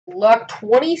Luck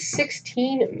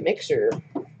 2016 mixer.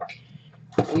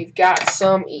 We've got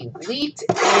some Elite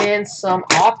and some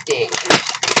Optic.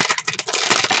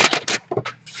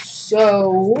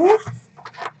 So,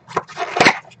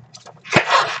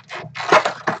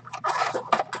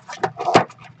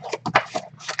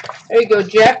 there you go,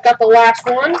 Jeff. Got the last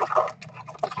one.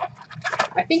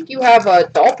 I think you have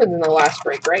Dolphins in the last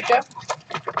break, right, Jeff?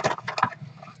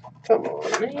 Come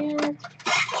on, man.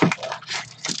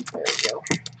 There we go.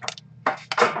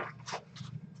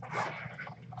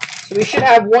 So we should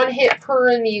have one hit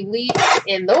per in the Elite.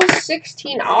 And those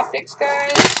 16 Optics,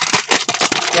 guys,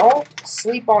 don't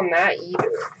sleep on that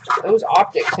either. Those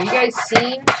Optics. Have you guys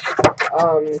seen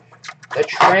the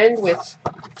trend with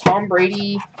Tom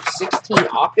Brady 16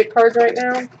 Optic cards right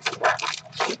now?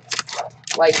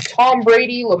 Like Tom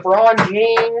Brady, LeBron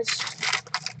James.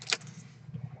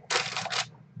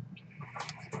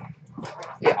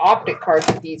 The Optic cards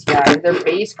with these guys, their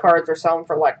base cards are selling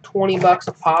for like 20 bucks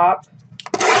a pop.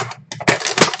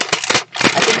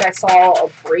 I think I saw a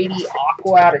Brady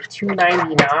Aqua out of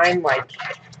 $299. Like,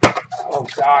 oh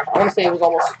gosh, I want to say it was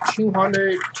almost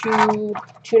 $299,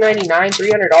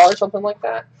 $300, something like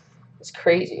that. It's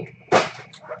crazy.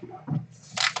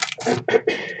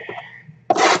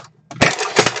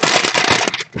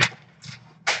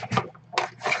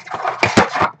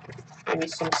 Maybe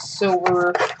some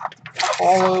silver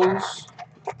hollows.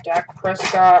 Dak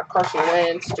Prescott, Carson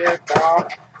Wentz, Jared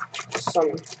Goff.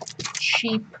 Some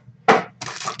cheap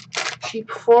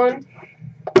fun.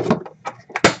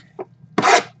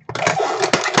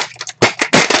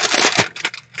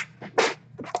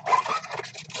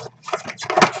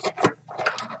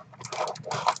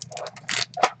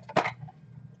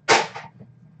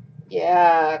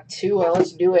 Yeah, Tua,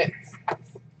 let's do it.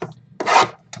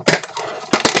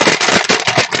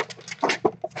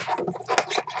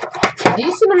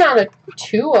 Decent amount of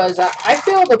Tuas. I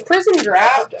feel the Prism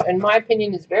draft, in my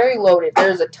opinion, is very loaded.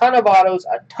 There's a ton of autos,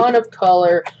 a ton of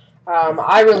color.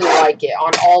 I really like it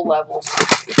on all levels.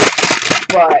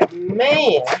 But,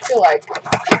 man, I feel like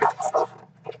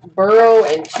Burrow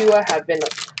and Tua have been,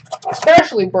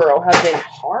 especially Burrow, have been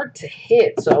hard to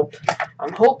hit. So,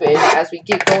 I'm hoping as we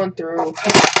get going through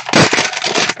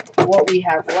what we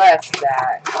have left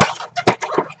that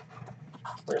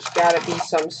there's got to be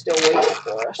some still waiting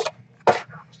for us.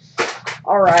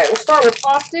 Alright, we'll start with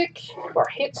Optic. Our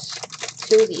hits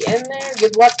to the end there.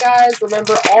 Good luck, guys.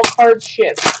 Remember, all cards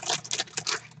ship.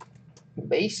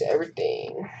 Base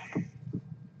everything.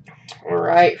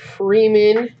 Alright,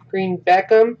 Freeman, Green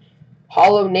Beckham.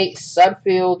 Hollow Nate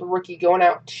Sudfeld, rookie going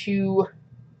out to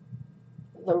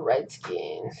the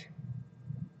Redskins.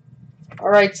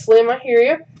 Alright, Slim, I hear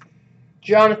you.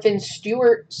 Jonathan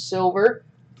Stewart, silver.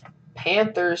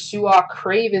 Panthers, Su'a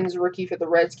Cravens, rookie for the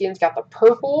Redskins. Got the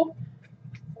purple.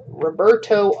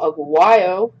 Roberto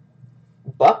Aguayo,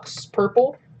 Bucks,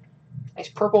 purple. Nice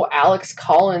purple. Alex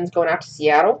Collins going out to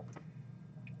Seattle.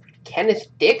 Kenneth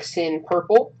Dixon,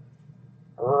 purple.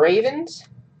 Ravens.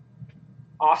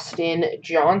 Austin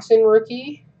Johnson,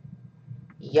 rookie.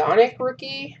 Yannick,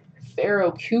 rookie.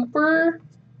 Pharaoh Cooper.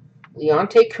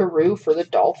 Leonte Carew for the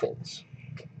Dolphins.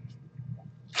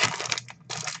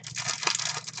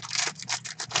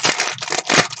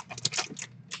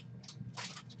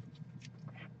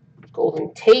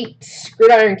 Golden Tate,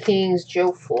 Gridiron Kings,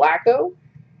 Joe Flacco.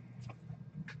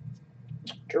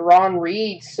 Jerron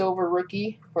Reed, silver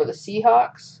rookie for the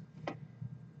Seahawks.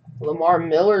 Lamar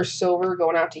Miller, silver,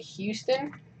 going out to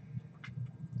Houston.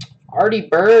 Artie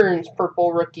Burns,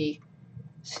 purple rookie,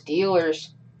 Steelers.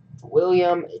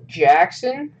 William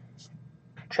Jackson.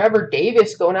 Trevor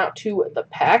Davis going out to the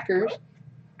Packers.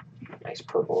 Nice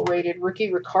purple rated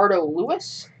rookie. Ricardo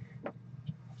Lewis.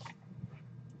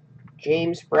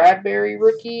 James Bradbury,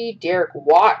 rookie. Derek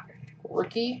Watt,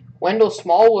 rookie. Wendell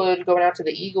Smallwood going out to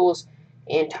the Eagles.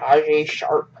 And Tajay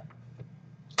Sharp.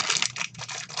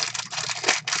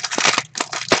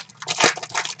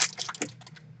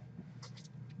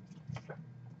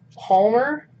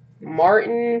 Palmer,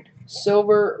 Martin,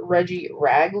 silver, Reggie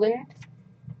Ragland.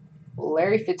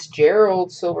 Larry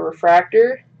Fitzgerald, silver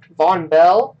refractor. Von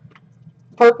Bell,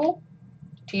 purple.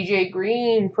 TJ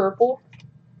Green, purple.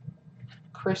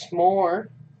 Chris Moore,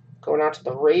 going out to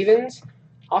the Ravens.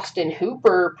 Austin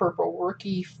Hooper, purple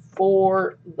rookie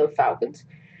for the Falcons.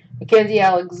 Mackenzie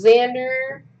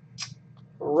Alexander,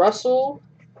 Russell,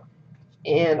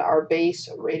 and our base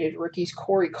rated rookies,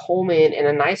 Corey Coleman, and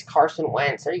a nice Carson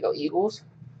Wentz. There you go, Eagles.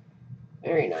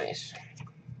 Very nice.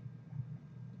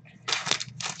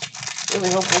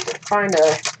 Really hope we can find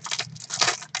a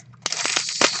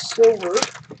silver.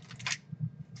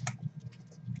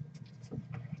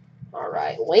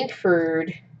 Alright,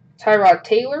 Langford, Tyrod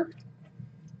Taylor.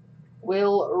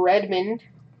 Will Redmond.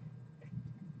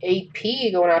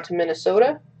 AP going out to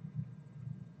Minnesota.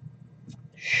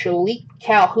 Shalik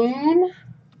Calhoun.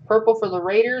 Purple for the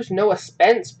Raiders. Noah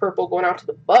Spence. Purple going out to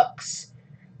the Bucks.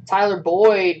 Tyler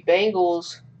Boyd.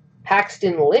 Bengals.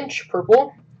 Paxton Lynch.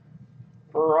 Purple.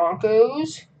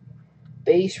 Broncos.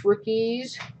 Base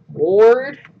rookies.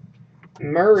 Ward.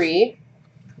 Murray.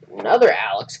 Another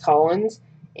Alex Collins.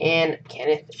 And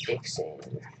Kenneth Dixon.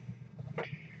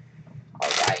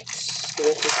 Alright. So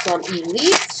this is some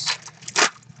elites.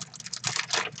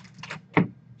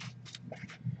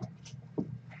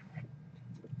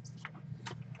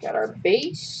 Got our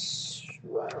base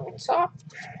right on top.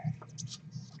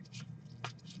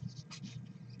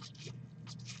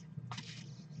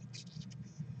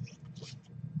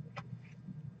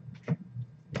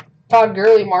 Todd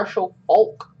Gurley, Marshall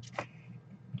Falk.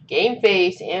 Game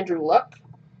face, Andrew Luck.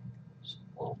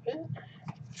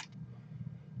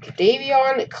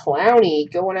 Davion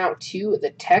Clowney going out to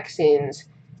the Texans.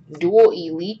 Dual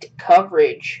elite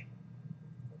coverage.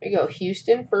 There you go,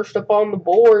 Houston. First up on the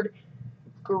board.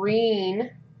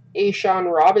 Green, Ashawn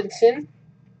Robinson,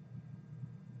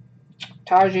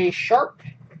 Tajay Sharp,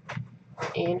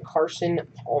 and Carson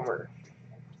Palmer.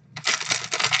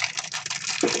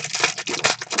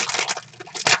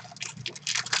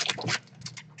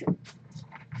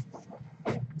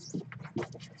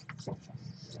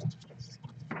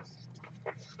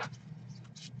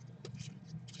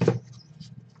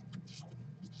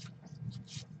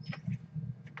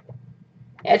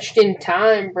 Etched in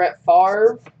time, Brett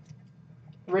Favre,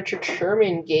 Richard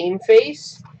Sherman, game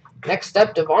face. Next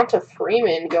up, Devonta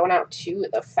Freeman going out to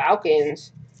the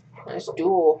Falcons. Nice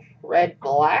dual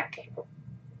red-black.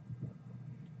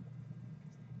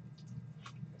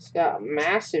 It's got a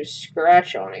massive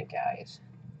scratch on it, guys.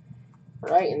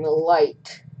 Right in the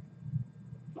light.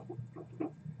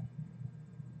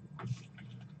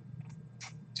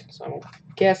 So I'm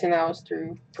guessing that was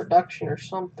through production or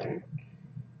something.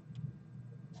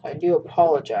 I do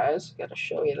apologize. Got to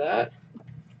show you that.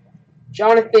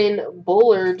 Jonathan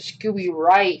Bullard, Scooby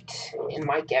Wright, and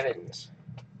Mike Evans.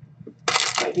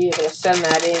 Might be able to send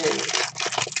that in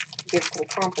and give some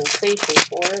compensation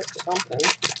for it or something.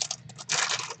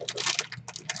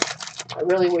 I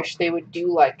really wish they would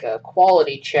do like a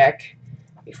quality check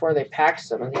before they pack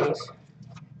some of these.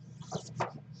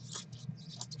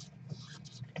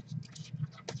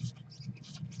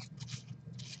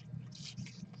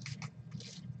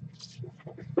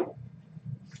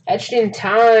 Etched in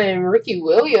time, Ricky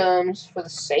Williams for the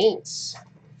Saints.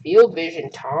 Field vision,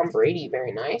 Tom Brady,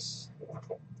 very nice.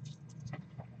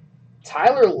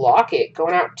 Tyler Lockett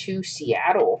going out to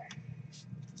Seattle.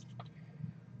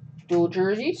 Dual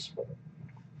jerseys. Here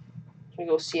we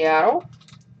go, Seattle.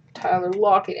 Tyler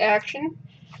Lockett action.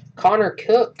 Connor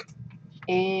Cook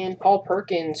and Paul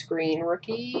Perkins, green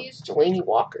rookies. Delaney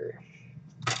Walker.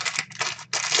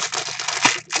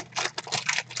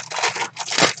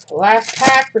 Last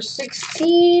pack for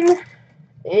 16.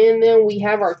 And then we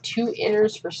have our 2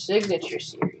 inners for Signature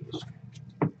Series.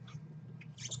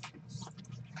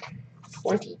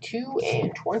 22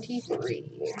 and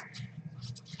 23.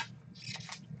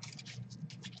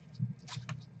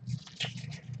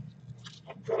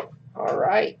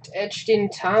 Alright, etched in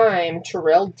time,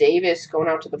 Terrell Davis going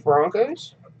out to the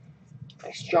Broncos.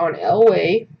 Nice John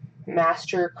Elway,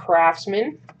 Master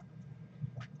Craftsman.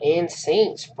 And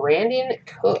Saints, Brandon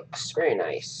Cooks, very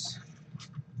nice.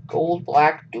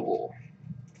 Gold-black dual.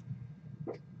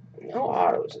 No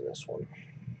autos in this one.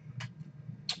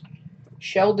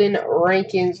 Sheldon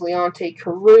Rankins, Leonte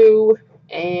Carew,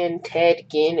 and Ted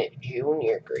Ginn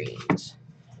Jr. greens.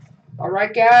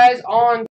 Alright, guys, on